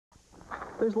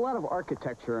There's a lot of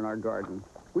architecture in our garden.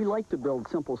 We like to build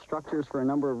simple structures for a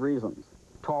number of reasons.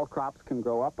 Tall crops can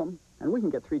grow up them, and we can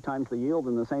get 3 times the yield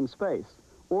in the same space.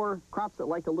 Or crops that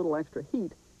like a little extra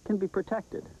heat can be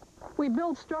protected. We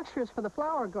build structures for the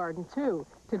flower garden, too,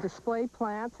 to display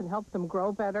plants and help them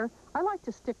grow better. I like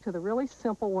to stick to the really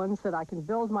simple ones that I can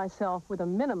build myself with a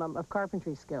minimum of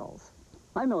carpentry skills.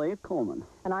 I'm Eliot Coleman.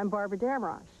 And I'm Barbara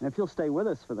Damrosch. And if you'll stay with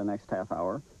us for the next half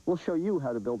hour, we'll show you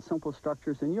how to build simple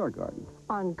structures in your garden.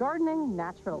 On Gardening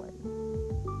Naturally.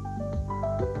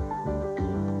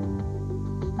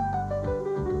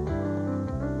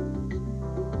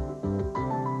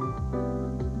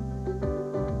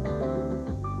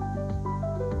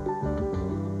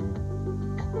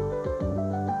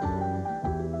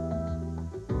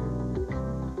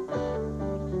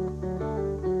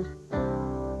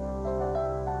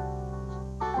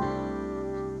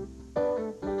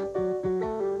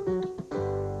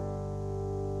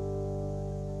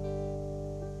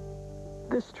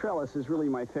 This trellis is really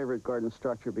my favorite garden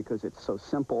structure because it's so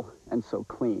simple and so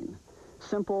clean.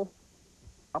 Simple,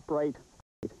 upright,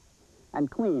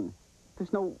 and clean.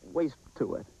 There's no waste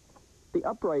to it. The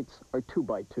uprights are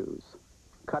 2x2s,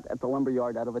 cut at the lumber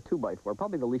yard out of a 2x4,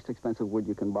 probably the least expensive wood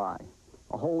you can buy.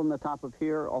 A hole in the top of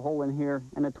here, a hole in here,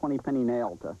 and a 20-penny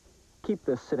nail to keep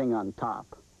this sitting on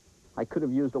top. I could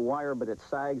have used a wire, but it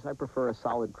sags. I prefer a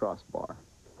solid crossbar.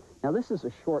 Now this is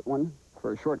a short one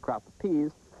for a short crop of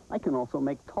peas. I can also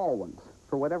make tall ones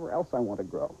for whatever else I want to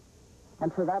grow.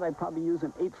 And for that, I'd probably use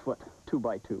an 8-foot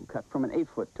 2x2, cut from an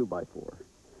 8-foot 2x4.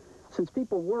 Since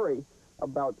people worry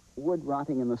about wood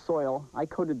rotting in the soil, I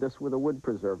coated this with a wood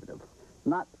preservative.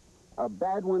 Not a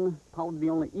bad one, probably the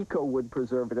only eco-wood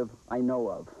preservative I know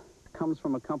of. It comes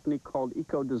from a company called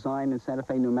Eco Design in Santa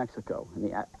Fe, New Mexico. And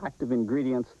the active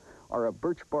ingredients are a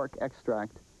birch bark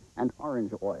extract and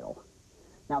orange oil.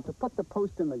 Now, to put the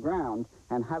post in the ground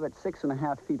and have it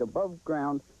 6.5 feet above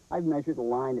ground, I've measured a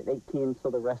line at 18 so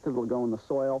the rest of it will go in the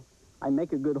soil. I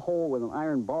make a good hole with an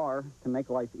iron bar to make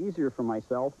life easier for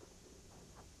myself,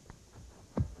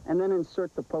 and then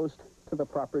insert the post to the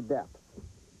proper depth.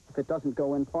 If it doesn't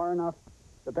go in far enough,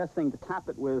 the best thing to tap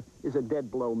it with is a dead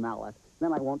blow mallet.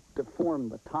 Then I won't deform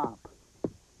the top.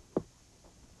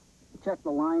 Check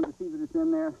the line to see that it's in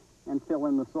there and fill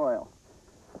in the soil.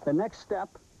 The next step,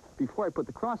 before I put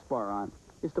the crossbar on,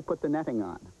 is to put the netting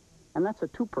on. And that's a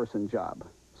 2-person job.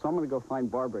 So I'm going to go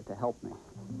find Barbara to help me.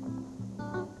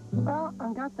 Well,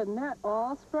 I've got the net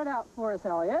all spread out for us,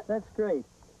 Eliot. That's great.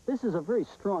 This is a very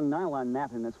strong nylon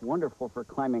net, and it's wonderful for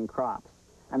climbing crops.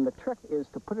 And the trick is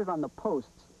to put it on the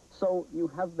posts so you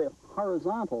have the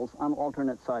horizontals on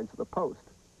alternate sides of the post.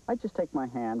 I just take my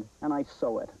hand and I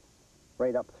sew it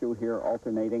right up through here,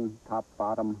 alternating top,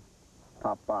 bottom,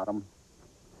 top, bottom.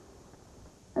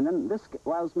 And then this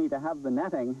allows me to have the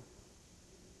netting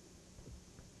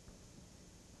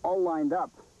all lined up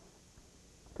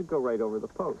to go right over the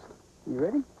post. You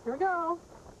ready? Here we go.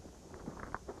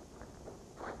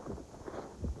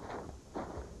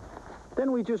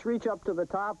 Then we just reach up to the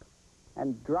top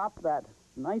and drop that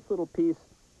nice little piece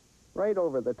right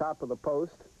over the top of the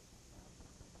post.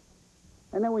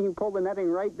 And then we can pull the netting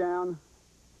right down,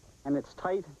 and it's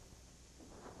tight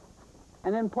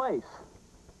and in place.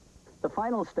 The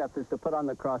final step is to put on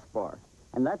the crossbar,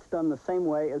 and that's done the same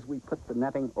way as we put the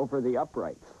netting over the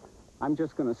uprights. I'm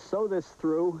just going to sew this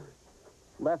through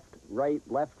left, right,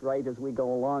 as we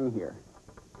go along here.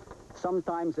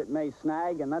 Sometimes it may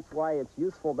snag, and that's why it's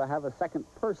useful to have a second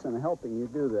person helping you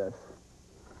do this.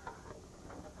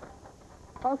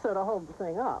 Also to hold the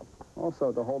thing up.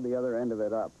 Also to hold the other end of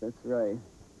it up, that's right.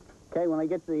 Okay, when I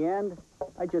get to the end,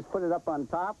 I just put it up on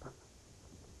top,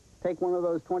 take one of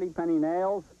those 20-penny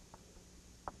nails,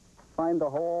 find the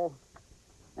hole,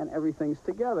 and everything's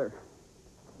together.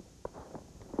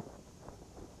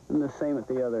 And the same at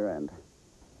the other end.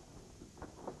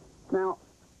 Now,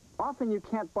 often you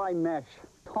can't buy mesh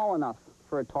tall enough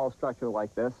for a tall structure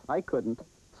like this. I couldn't,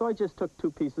 so I just took 2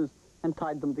 pieces and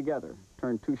tied them together,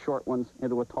 turned 2 short ones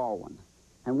into a tall one.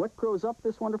 And what grows up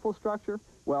this wonderful structure?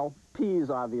 Well, peas,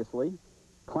 obviously.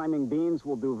 Climbing beans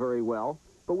will do very well,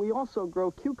 but we also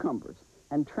grow cucumbers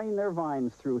and train their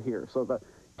vines through here so the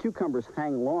cucumbers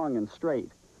hang long and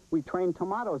straight. We train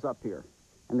tomatoes up here,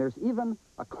 and there's even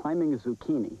a climbing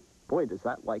zucchini. Boy, does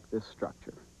that like this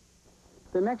structure.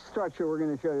 The next structure we're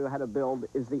going to show you how to build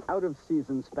is the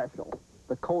out-of-season special,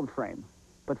 the cold frame.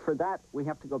 But for that, we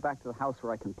have to go back to the house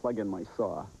where I can plug in my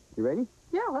saw. You ready?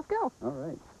 Yeah, let's go. All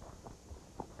right.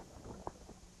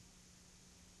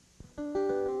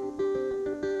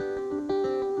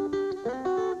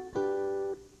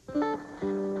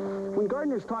 When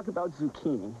gardeners talk about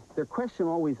zucchini, their question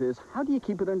always is, how do you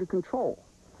keep it under control?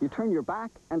 You turn your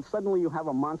back, and suddenly you have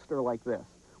a monster like this.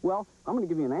 Well, I'm going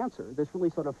to give you an answer that's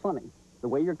really sort of funny. The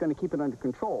way you're going to keep it under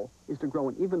control is to grow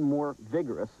an even more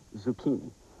vigorous zucchini.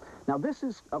 Now, this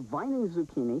is a vining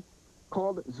zucchini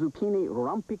called zucchini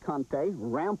rampicante,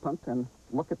 rampant, and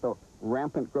look at the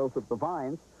rampant growth of the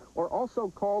vines, or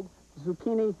also called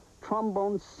zucchini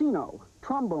tromboncino,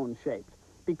 trombone-shaped,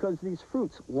 because these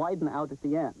fruits widen out at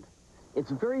the end.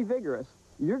 It's very vigorous.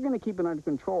 You're going to keep it under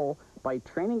control by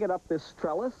training it up this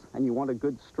trellis, and you want a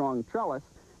good, strong trellis,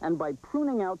 and by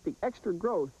pruning out the extra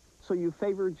growth so you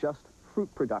favor just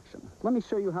fruit production. Let me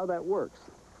show you how that works.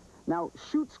 Now,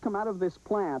 shoots come out of this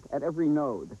plant at every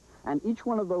node, and each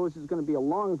one of those is going to be a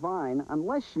long vine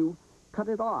unless you cut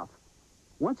it off.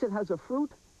 Once it has a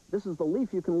fruit, this is the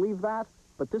leaf, you can leave that,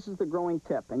 but this is the growing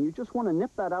tip, and you just want to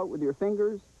nip that out with your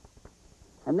fingers,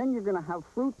 and then you're going to have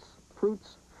fruits,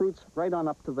 fruits, fruits right on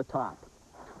up to the top.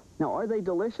 Now, are they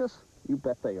delicious? You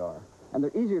bet they are. And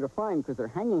they're easier to find because they're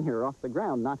hanging here off the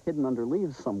ground, not hidden under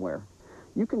leaves somewhere.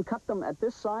 You can cut them at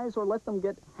this size or let them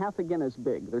get half again as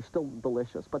big. They're still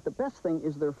delicious. But the best thing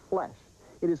is their flesh.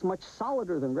 It is much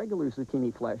solider than regular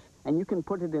zucchini flesh, and you can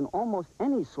put it in almost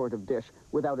any sort of dish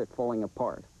without it falling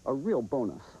apart. A real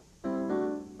bonus.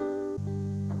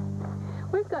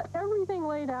 We've got everything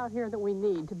laid out here that we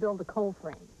need to build a cold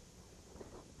frame.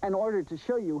 In order to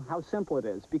show you how simple it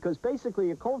is, because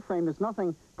basically a cold frame is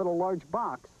nothing but a large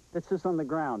box that sits on the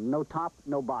ground, no top,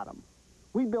 no bottom.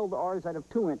 We build ours out of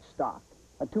 2-inch stock,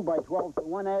 a 2x12 for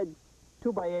one edge,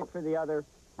 2x8 for the other,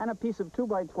 and a piece of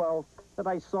 2x12 that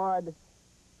I sawed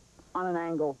on an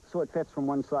angle so it fits from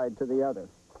one side to the other.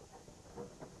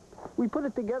 We put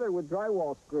it together with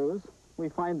drywall screws. We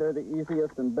find they're the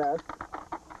easiest and best.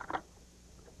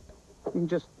 You can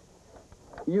just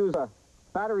use a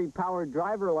battery-powered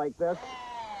driver like this.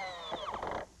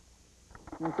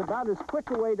 And it's about as quick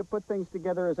a way to put things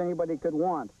together as anybody could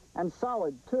want. And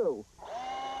solid, too.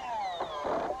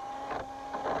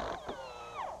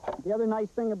 The other nice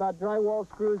thing about drywall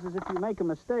screws is if you make a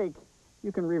mistake,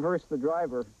 you can reverse the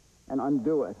driver and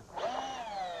undo it.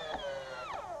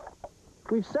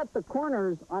 We've set the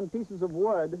corners on pieces of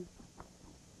wood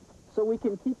so we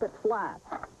can keep it flat,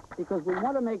 because we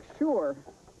want to make sure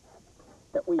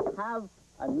that we have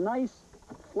a nice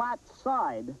flat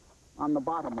side on the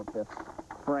bottom of this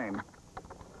frame.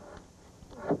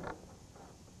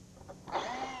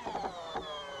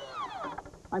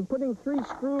 I'm putting 3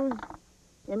 screws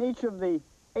in each of the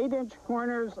 8-inch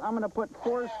corners. I'm going to put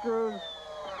 4 screws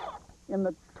in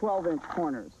the 12-inch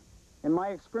corners. In my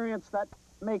experience, that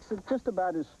makes it just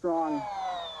about as strong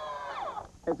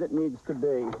as it needs to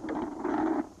be.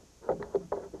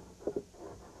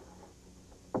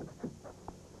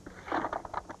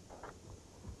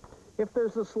 If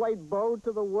there's a slight bow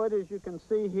to the wood, as you can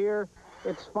see here,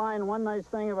 it's fine. One nice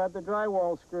thing about the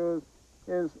drywall screws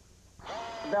is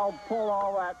they'll pull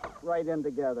all that right in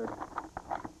together.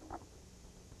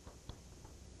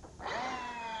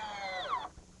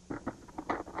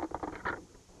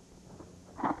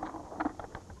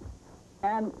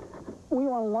 And we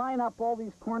want to line up all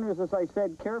these corners, as I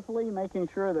said, carefully, making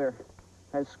sure they're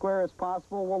as square as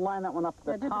possible. We'll line that one up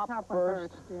at the top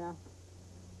first. Yeah.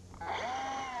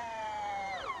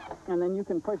 And then you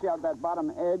can push out that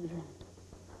bottom edge.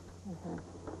 Okay.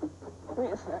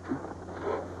 Wait a sec.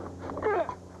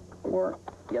 Or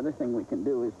the other thing we can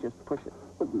do is just push it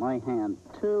with my hand,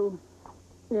 too.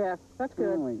 Yeah, that's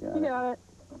good. You got it.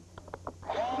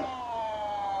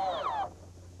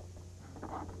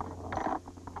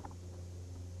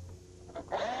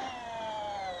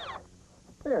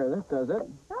 There, that does it.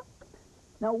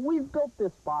 Now, we've built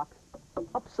this box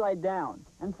upside down,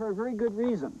 and for a very good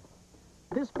reason.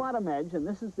 This bottom edge, and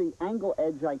this is the angle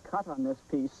edge I cut on this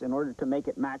piece in order to make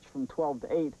it match from 12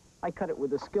 to 8. I cut it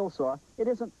with a skill saw. It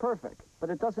isn't perfect, but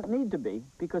it doesn't need to be,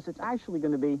 because it's actually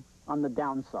going to be on the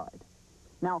downside.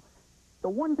 Now, the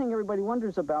one thing everybody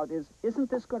wonders about is, isn't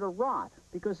this going to rot?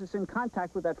 Because it's in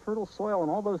contact with that fertile soil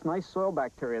and all those nice soil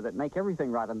bacteria that make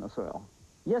everything rot in the soil.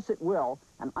 Yes, it will,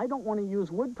 and I don't want to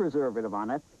use wood preservative on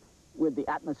it with the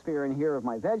atmosphere in here of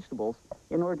my vegetables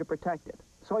in order to protect it.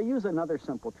 So I use another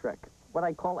simple trick, what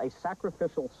I call a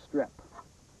sacrificial strip.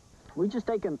 We just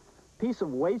take a piece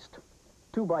of waste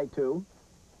 2x2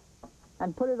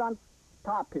 and put it on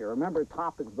top here. Remember,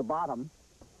 top is the bottom,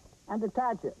 and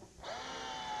attach it.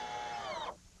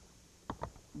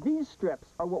 These strips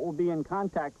are what will be in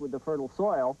contact with the fertile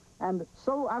soil, and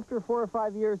so after 4 or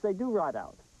 5 years, they do rot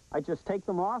out. I just take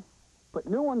them off, put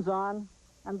new ones on,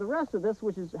 and the rest of this,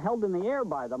 which is held in the air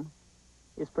by them,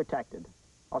 is protected.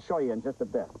 I'll show you in just a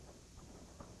bit.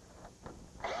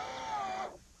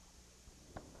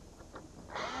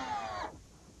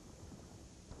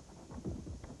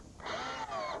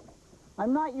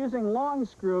 I'm not using long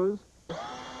screws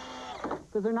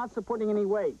because they're not supporting any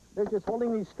weight. They're just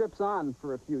holding these strips on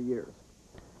for a few years.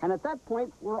 And at that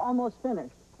point, we're almost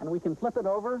finished. And we can flip it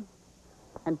over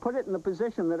and put it in the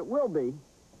position that it will be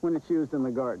when it's used in the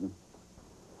garden.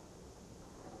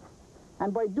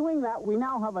 And by doing that, we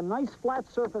now have a nice flat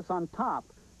surface on top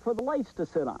for the lights to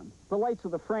sit on. The lights are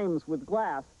the frames with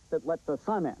glass that let the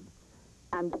sun in.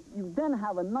 And you then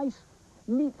have a nice,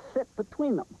 neat fit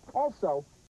between them. Also,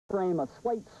 frame a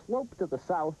slight slope to the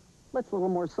south lets a little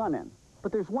more sun in.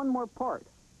 But there's one more part.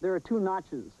 There are two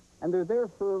notches, and they're there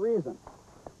for a reason.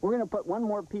 We're going to put one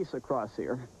more piece across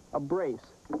here, a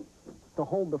brace, to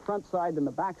hold the front side and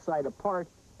the back side apart,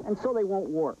 and so they won't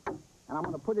warp. And I'm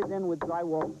going to put it in with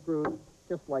drywall screws,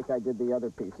 just like I did the other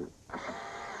pieces.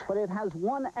 But it has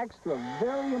one extra,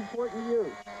 very important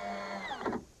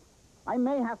use. I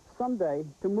may have someday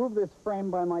to move this frame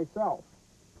by myself.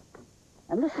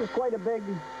 And this is quite a big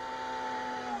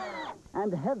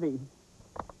and heavy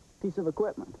piece of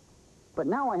equipment. But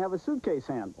now I have a suitcase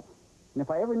handle. And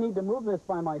if I ever need to move this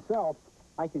by myself,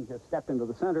 I can just step into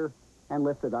the center and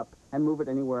lift it up and move it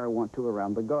anywhere I want to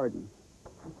around the garden.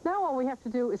 Now all we have to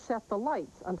do is set the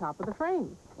lights on top of the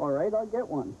frame. All right, I'll get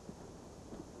one.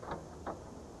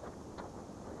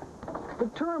 The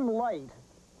term light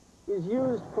is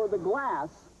used for the glass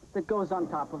that goes on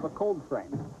top of a cold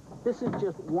frame. This is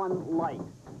just one light.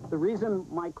 The reason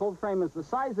my cold frame is the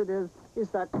size it is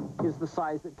that is the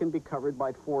size that can be covered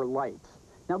by 4 lights.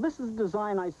 Now, this is a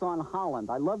design I saw in Holland.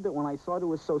 I loved it when I saw it. It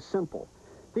was so simple.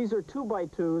 These are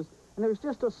 2x2s, and there's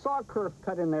just a saw curve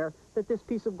cut in there that this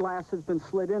piece of glass has been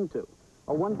slid into.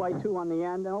 A 1x2 on the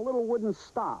end and a little wooden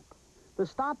stop. The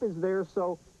stop is there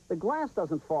so the glass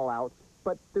doesn't fall out,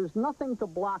 but there's nothing to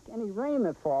block any rain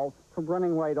that falls from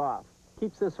running right off.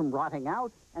 Keeps this from rotting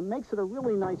out and makes it a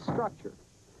really nice structure.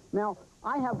 Now,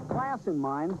 I have glass in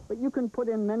mind, but you can put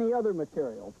in many other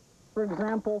materials. For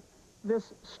example,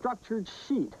 this structured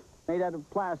sheet made out of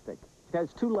plastic. It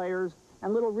has 2 layers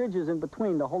and little ridges in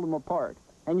between to hold them apart.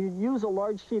 And you'd use a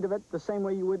large sheet of it the same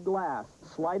way you would glass.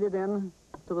 Slide it in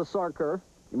to the saw kerf.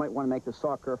 You might want to make the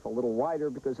saw kerf a little wider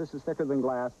because this is thicker than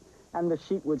glass, and the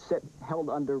sheet would sit held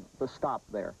under the stop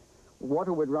there.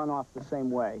 Water would run off the same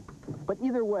way. But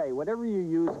either way, whatever you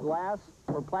use, glass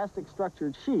or plastic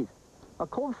structured sheet, a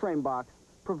cold frame box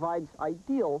provides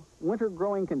ideal winter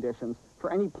growing conditions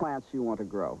for any plants you want to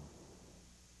grow.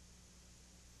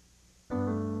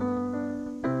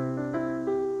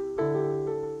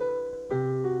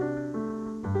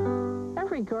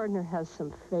 Every gardener has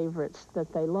some favorites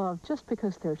that they love just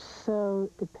because they're so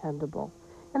dependable.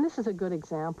 And this is a good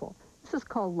example. This is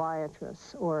called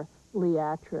Liatris or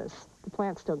Liatris. The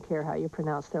plants don't care how you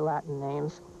pronounce their Latin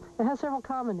names. It has several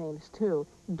common names too,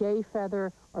 gay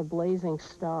feather or blazing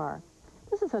star.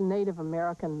 This is a Native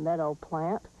American meadow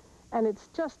plant, and it's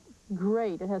just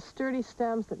great. It has sturdy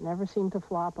stems that never seem to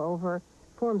flop over,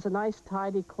 forms a nice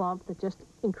tidy clump that just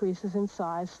increases in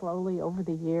size slowly over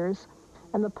the years,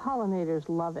 and the pollinators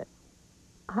love it.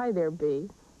 Hi there, bee.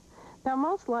 Now,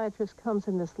 most Liatris comes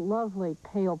in this lovely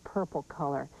pale purple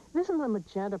color. It isn't a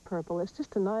magenta purple. It's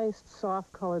just a nice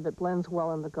soft color that blends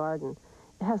well in the garden.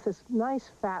 It has this nice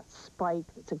fat spike.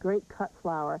 It's a great cut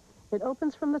flower. It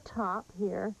opens from the top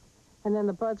here, and then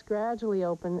the buds gradually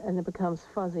open, and it becomes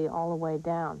fuzzy all the way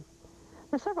down.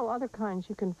 There's several other kinds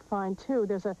you can find, too.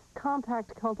 There's a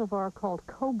compact cultivar called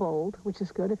Kobold, which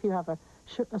is good if you have a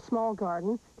small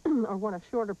garden or want a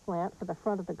shorter plant for the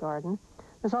front of the garden.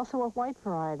 There's also a white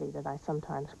variety that I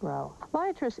sometimes grow.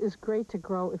 Liatris is great to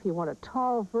grow if you want a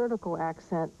tall vertical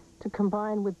accent to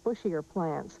combine with bushier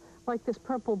plants, like this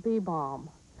purple bee balm,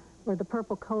 or the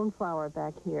purple coneflower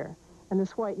back here, and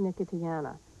this white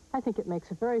nicotiana. I think it makes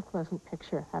a very pleasant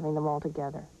picture having them all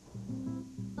together.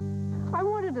 I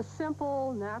wanted a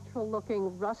simple,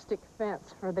 natural-looking, rustic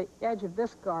fence for the edge of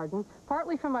this garden,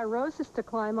 partly for my roses to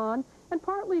climb on, and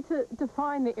partly to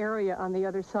define the area on the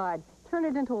other side, turn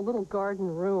it into a little garden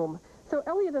room. So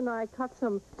Eliot and I cut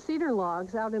some cedar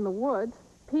logs out in the woods,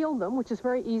 peeled them, which is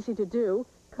very easy to do,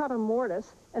 cut a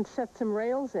mortise, and set some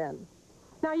rails in.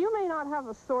 Now, you may not have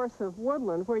a source of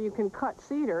woodland where you can cut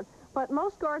cedar, but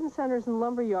most garden centers and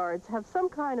lumber yards have some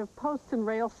kind of posts and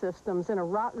rail systems in a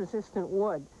rot-resistant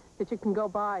wood that you can go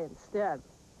buy instead.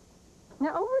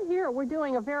 Now, over here, we're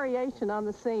doing a variation on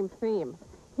the same theme.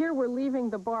 Here, we're leaving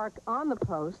the bark on the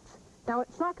posts. Now,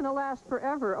 it's not going to last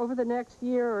forever. Over the next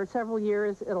year or several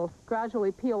years, it'll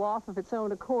gradually peel off of its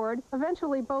own accord.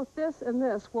 Eventually, both this and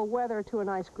this will weather to a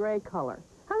nice gray color.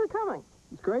 How's it coming?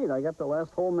 It's great. I got the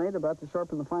last hole made, about to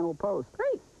sharpen the final post.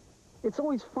 Great. It's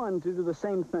always fun to do the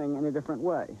same thing in a different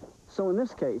way. So in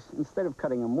this case, instead of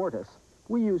cutting a mortise,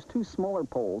 we use two smaller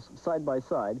poles side by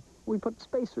side. We put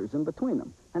spacers in between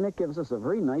them, and it gives us a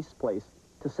very nice place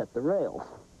to set the rails.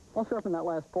 I'll sharpen that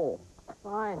last pole.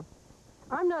 Fine.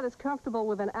 I'm not as comfortable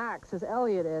with an axe as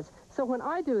Eliot is, so when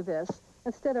I do this,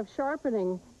 instead of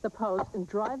sharpening the post and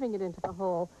driving it into the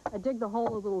hole, I dig the hole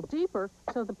a little deeper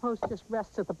so the post just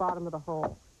rests at the bottom of the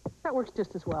hole. That works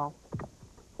just as well.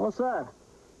 What's that?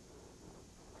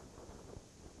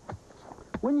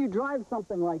 When you drive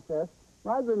something like this,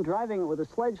 rather than driving it with a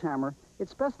sledgehammer,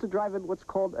 it's best to drive it what's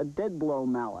called a dead blow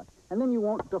mallet, and then you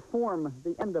won't deform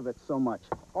the end of it so much.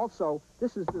 Also,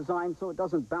 this is designed so it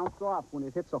doesn't bounce off when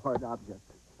it hits a hard object.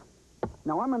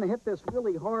 Now I'm going to hit this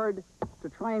really hard to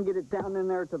try and get it down in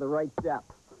there to the right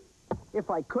depth.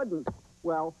 If I couldn't,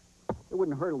 well, it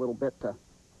wouldn't hurt a little bit to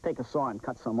take a saw and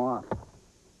cut some off.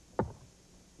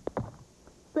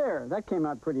 There, that came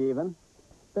out pretty even.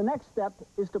 The next step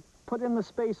is to put in the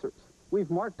spacers. We've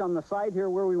marked on the side here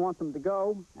where we want them to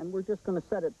go, and we're just going to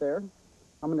set it there.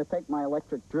 I'm going to take my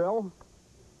electric drill,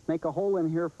 make a hole in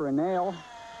here for a nail,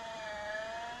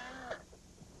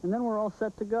 and then we're all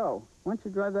set to go. Why don't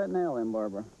you drive that nail in,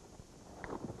 Barbara?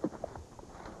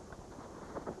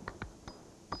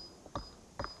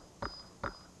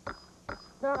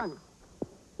 Done.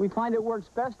 We find it works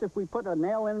best if we put a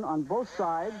nail in on both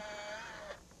sides.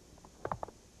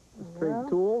 Straight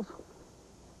tools.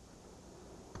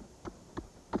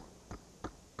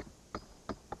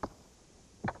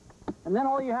 And then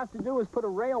all you have to do is put a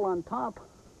rail on top,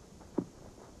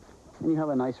 and you have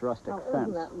a nice rustic fence.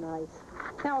 Isn't that nice?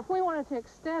 Now, if we wanted to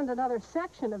extend another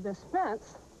section of this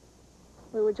fence,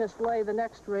 we would just lay the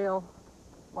next rail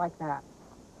like that.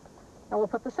 Now we'll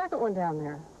put the second one down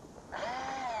there.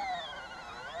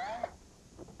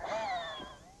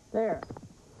 There.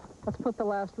 Let's put the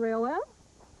last rail in.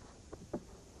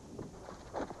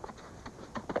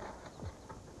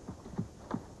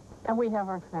 And we have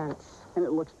our fence. And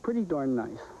it looks pretty darn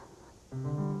nice.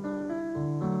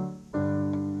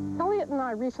 Eliot and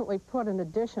I recently put an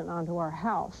addition onto our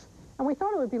house, and we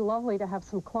thought it would be lovely to have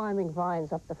some climbing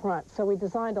vines up the front, so we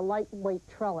designed a lightweight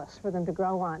trellis for them to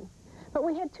grow on. But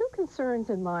we had two concerns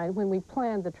in mind when we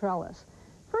planned the trellis.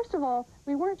 First of all,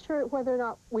 we weren't sure whether or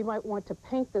not we might want to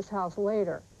paint this house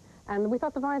later, and we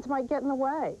thought the vines might get in the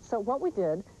way. So what we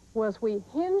did was we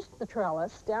hinged the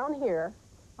trellis down here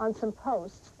on some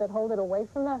posts that hold it away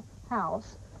from the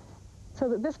house so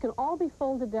that this can all be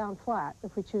folded down flat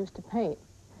if we choose to paint.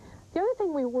 The other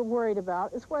thing we were worried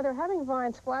about is whether having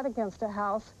vines flat against a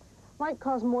house might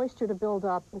cause moisture to build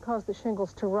up and cause the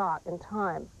shingles to rot in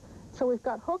time. So we've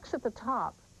got hooks at the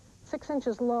top, 6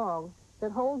 inches long,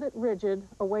 that hold it rigid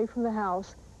away from the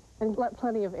house and let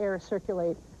plenty of air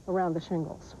circulate around the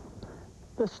shingles.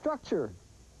 The structure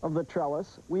of the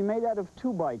trellis we made out of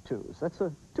 2x2s. That's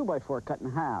a 2x4 cut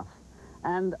in half.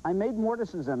 And I made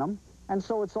mortises in them, and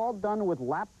so it's all done with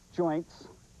lap joints,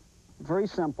 very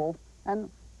simple, and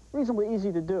reasonably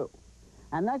easy to do.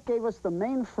 And that gave us the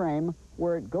main frame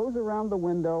where it goes around the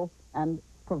window and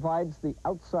provides the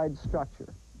outside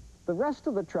structure. The rest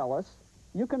of the trellis,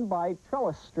 you can buy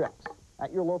trellis strips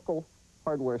at your local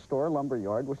hardware store, lumber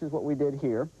yard, which is what we did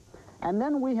here. And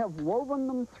then we have woven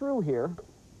them through here,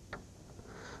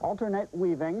 alternate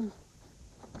weaving.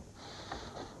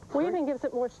 Weaving gives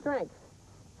it more strength.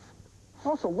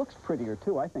 Also looks prettier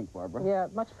too, I think, Barbara. Yeah,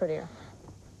 much prettier.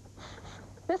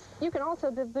 This, you can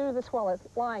also do this while it's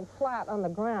lying flat on the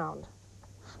ground.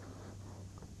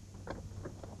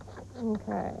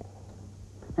 Okay.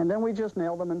 And then we just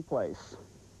nail them in place.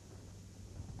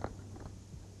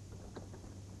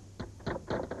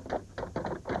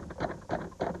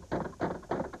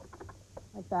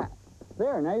 Like that.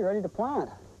 There, now you're ready to plant.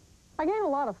 I gave a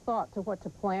lot of thought to what to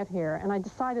plant here, and I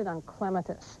decided on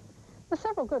clematis. There's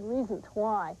several good reasons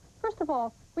why. First of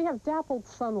all, we have dappled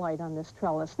sunlight on this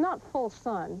trellis, not full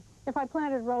sun. If I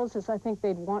planted roses, I think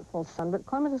they'd want full sun, but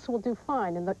clematis will do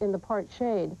fine in the part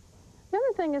shade. The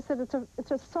other thing is that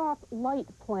it's a soft, light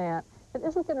plant that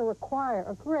isn't going to require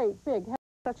a great big head,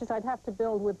 such as I'd have to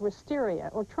build with wisteria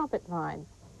or trumpet vine.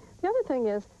 The other thing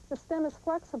is the stem is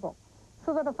flexible,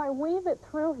 so that if I weave it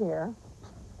through here,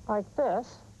 like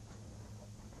this,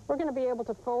 we're going to be able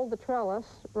to fold the trellis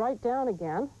right down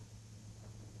again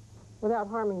without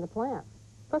harming the plant.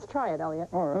 Let's try it, Eliot.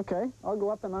 Oh, okay. I'll go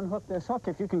up and unhook this hook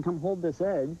if you can come hold this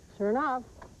edge. Sure enough.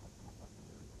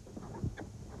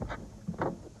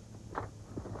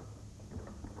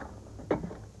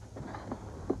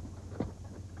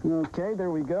 Okay, there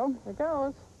we go. There it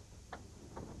goes.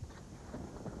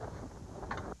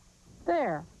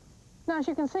 There. Now, as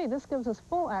you can see, this gives us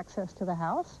full access to the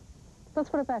house. Let's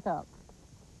put it back up.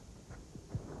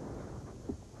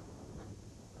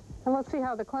 And let's see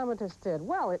how the clematis did.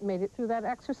 Well, it made it through that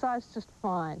exercise just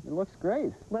fine. It looks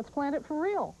great. Let's plant it for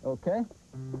real. Okay.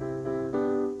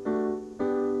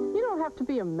 You don't have to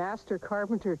be a master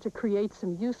carpenter to create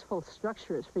some useful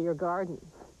structures for your garden.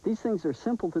 These things are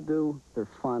simple to do, they're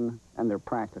fun, and they're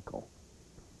practical.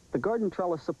 The garden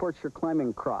trellis supports your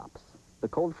climbing crops. The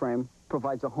cold frame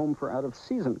provides a home for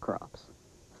out-of-season crops.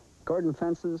 Garden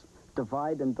fences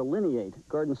divide and delineate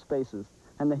garden spaces,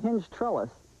 and the hinged trellis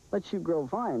lets you grow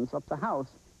vines up the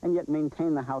house and yet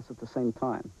maintain the house at the same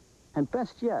time. And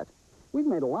best yet, we've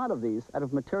made a lot of these out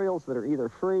of materials that are either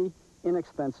free,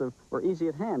 inexpensive, or easy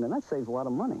at hand, and that saves a lot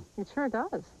of money. It sure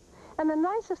does. And the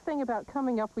nicest thing about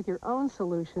coming up with your own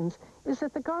solutions is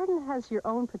that the garden has your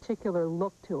own particular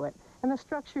look to it, and the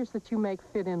structures that you make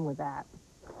fit in with that.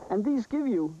 And these give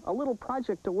you a little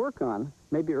project to work on,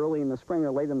 maybe early in the spring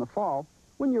or late in the fall,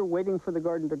 when you're waiting for the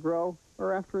garden to grow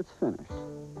or after it's finished.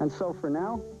 And so for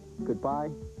now, goodbye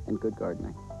and good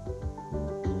gardening.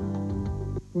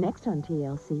 Next on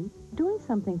TLC, doing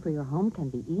something for your home can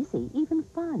be easy, even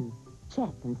fun.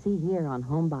 Check and see here on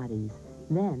Homebodies.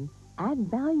 Then, add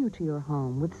value to your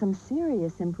home with some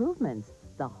serious improvements.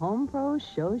 The Home Pro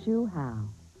shows you how.